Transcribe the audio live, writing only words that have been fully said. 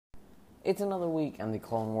it's another week and the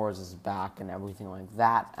Clone Wars is back and everything like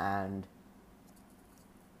that, and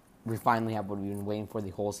we finally have what we've been waiting for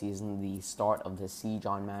the whole season, the start of the siege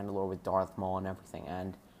on Mandalore with Darth Maul and everything,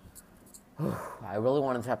 and I really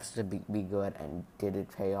wanted this episode to be good, and did it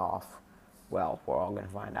pay off? Well, we're all going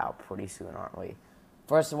to find out pretty soon, aren't we?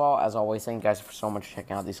 First of all, as always, thank you guys so much for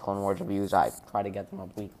checking out these Clone Wars reviews. I try to get them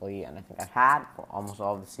up weekly, and I think I had for almost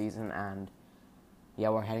all of the season, and yeah,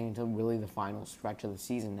 we're heading into really the final stretch of the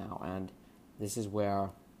season now, and this is where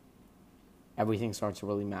everything starts to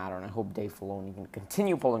really matter, and I hope Dave Filoni can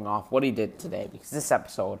continue pulling off what he did today, because this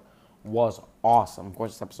episode was awesome. Of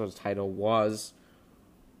course, this episode's title was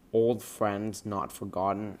Old Friends Not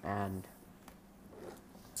Forgotten, and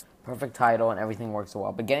perfect title, and everything works so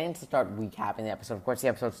well. But getting to start recapping the episode, of course, the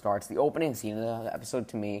episode starts. The opening scene of the episode,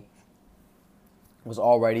 to me, was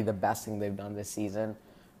already the best thing they've done this season,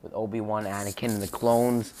 with Obi-Wan, Anakin, and the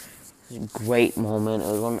clones. Great moment.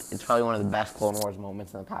 It's probably one of the best Clone Wars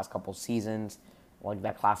moments in the past couple seasons, like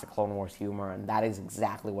that classic Clone Wars humor, and that is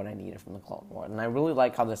exactly what I needed from the Clone Wars. And I really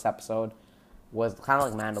like how this episode was kind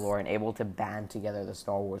of like Mandalorian, able to band together the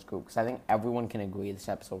Star Wars group, because I think everyone can agree this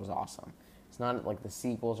episode was awesome. It's not like the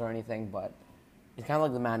sequels or anything, but it's kind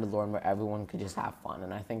of like the Mandalorian, where everyone could just have fun.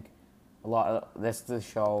 And I think a lot of the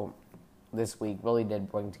show this week really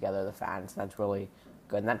did bring together the fans. That's really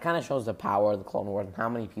good, and that kind of shows the power of the Clone Wars and how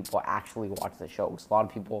many people actually watch the show. Because a lot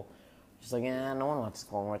of people are just like, no one watches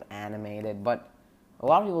Clone Wars animated, but a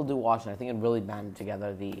lot of people do watch it. I think it really banded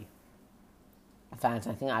together the fans.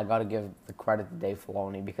 I think I got to give the credit to Dave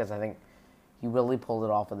Filoni, because I think he really pulled it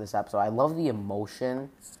off with this episode. I love the emotion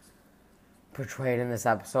portrayed in this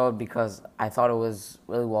episode, because I thought it was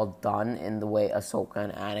really well done in the way Ahsoka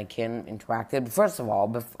and Anakin interacted. First of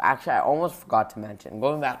all, actually, I almost forgot to mention,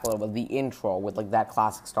 going back a little bit, the intro with like that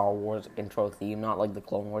classic Star Wars intro theme, not like the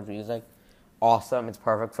Clone Wars music. Awesome. It's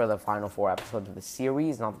perfect for the final 4 episodes of the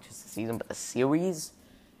series, not just the season, but the series.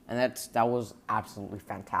 And that was absolutely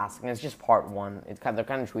fantastic. And it's just part 1. They're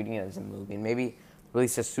kind of treating it as a movie, and maybe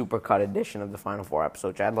release a supercut edition of the final 4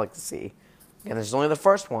 episodes, which I'd like to see. Again, this is only the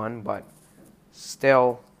first one, but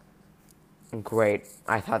still great.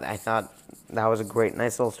 I thought that was a great,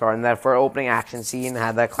 nice little start. And that for opening action scene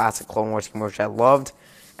had that classic Clone Wars humor, which I loved.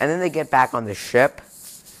 And then they get back on the ship,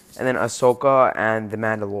 and then Ahsoka and the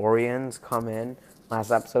Mandalorians come in.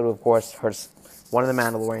 Last episode, of course, one of the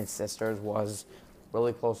Mandalorian sisters was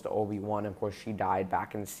really close to Obi-Wan. Of course, she died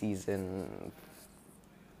back in season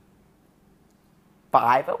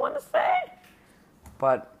 5, I want to say.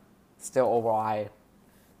 But still, overall,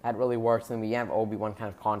 that really works. And we have Obi-Wan kind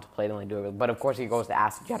of contemplating like doing it. But of course, he goes to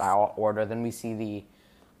ask the Jedi Order. Then we see the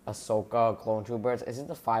Ahsoka clone troopers. Is it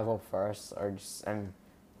the 501st or just and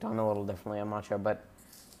done a little differently? I'm not sure, but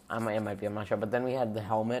it might be. I'm not sure. But then we had the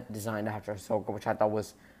helmet designed after Ahsoka, which I thought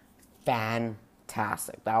was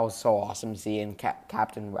fantastic. That was so awesome to see. And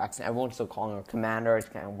Captain Rex, and everyone's still calling her Commander. It's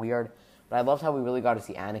kind of weird. But I loved how we really got to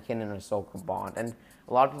see Anakin and Ahsoka bond. And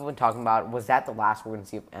a lot of people have been talking about, was that the last we're going to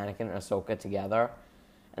see of Anakin and Ahsoka together?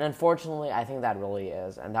 And unfortunately, I think that really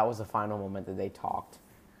is. And that was the final moment that they talked.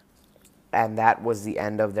 And that was the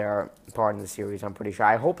end of their part in the series, I'm pretty sure.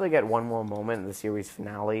 I hope they get one more moment in the series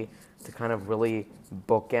finale to kind of really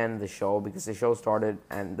bookend the show, because the show started,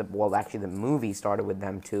 and the movie started with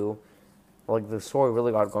them too. Like, the story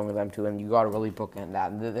really got going with them too, and you got to really bookend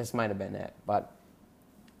that. This might have been it, but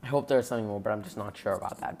I hope there's something more, but I'm just not sure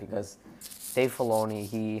about that, because Dave Filoni,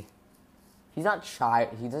 he's not shy.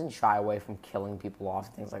 He doesn't shy away from killing people off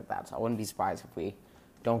and things like that. So I wouldn't be surprised if we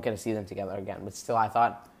don't get to see them together again. But still, I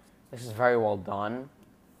thought this is very well done.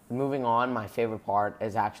 Moving on, my favorite part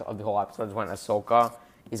is actually of the whole episode is when Ahsoka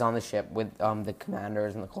is on the ship with the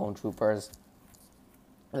commanders and the clone troopers,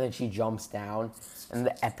 and then she jumps down, and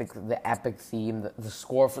the epic theme, the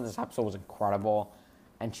score for this episode was incredible.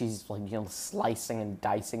 And she's like, slicing and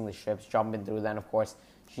dicing the ships, jumping through. Then, of course,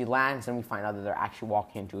 she lands, and we find out that they're actually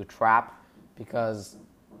walking into a trap, because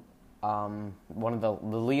one of the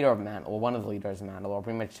leaders of Mandalore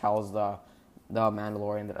pretty much tells the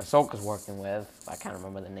Mandalorian that Ahsoka's working with, I can't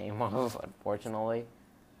remember the name of, unfortunately,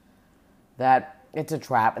 that it's a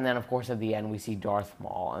trap. And then, of course, at the end, we see Darth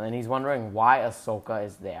Maul, and then he's wondering why Ahsoka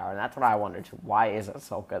is there. And that's what I wondered too. Why is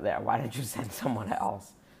Ahsoka there? Why didn't you send someone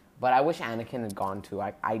else? But I wish Anakin had gone too.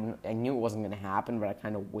 I knew it wasn't going to happen, but I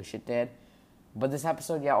kind of wish it did. But this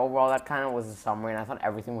episode, overall, that kind of was the summary, and I thought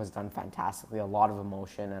everything was done fantastically. A lot of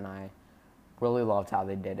emotion, and I really loved how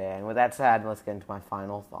they did it. And with that said, let's get into my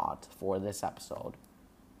final thoughts for this episode.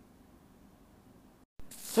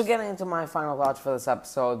 So getting into my final thoughts for this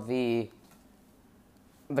episode, the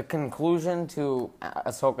conclusion to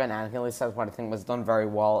Ahsoka and Anakin, at least that's what I think was done very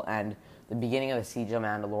well, and the beginning of the Siege of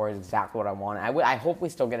Mandalore is exactly what I wanted. I hope we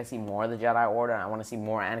still get to see more of the Jedi Order, and I want to see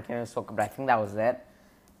more Anakin and Ahsoka, but I think that was it.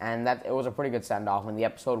 And that it was a pretty good send-off, and the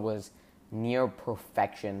episode was near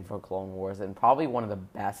perfection for Clone Wars, and probably one of the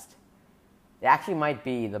best. It actually might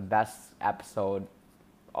be the best episode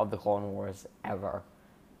of the Clone Wars ever,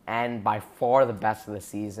 and by far the best of the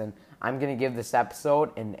season. I'm going to give this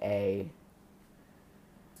episode an A.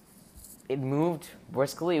 It moved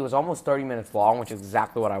briskly. It was almost 30 minutes long, which is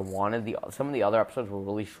exactly what I wanted. Some of the other episodes were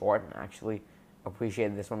really short, and I actually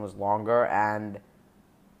appreciated this one was longer. And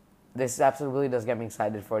this episode really does get me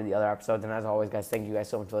excited for the other episodes. And as always, guys, thank you guys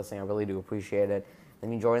so much for listening. I really do appreciate it.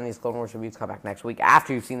 And enjoying these Clone Wars reviews. Come back next week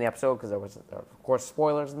after you've seen the episode, because there was, of course,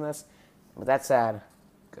 spoilers in this. With that said,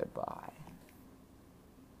 goodbye.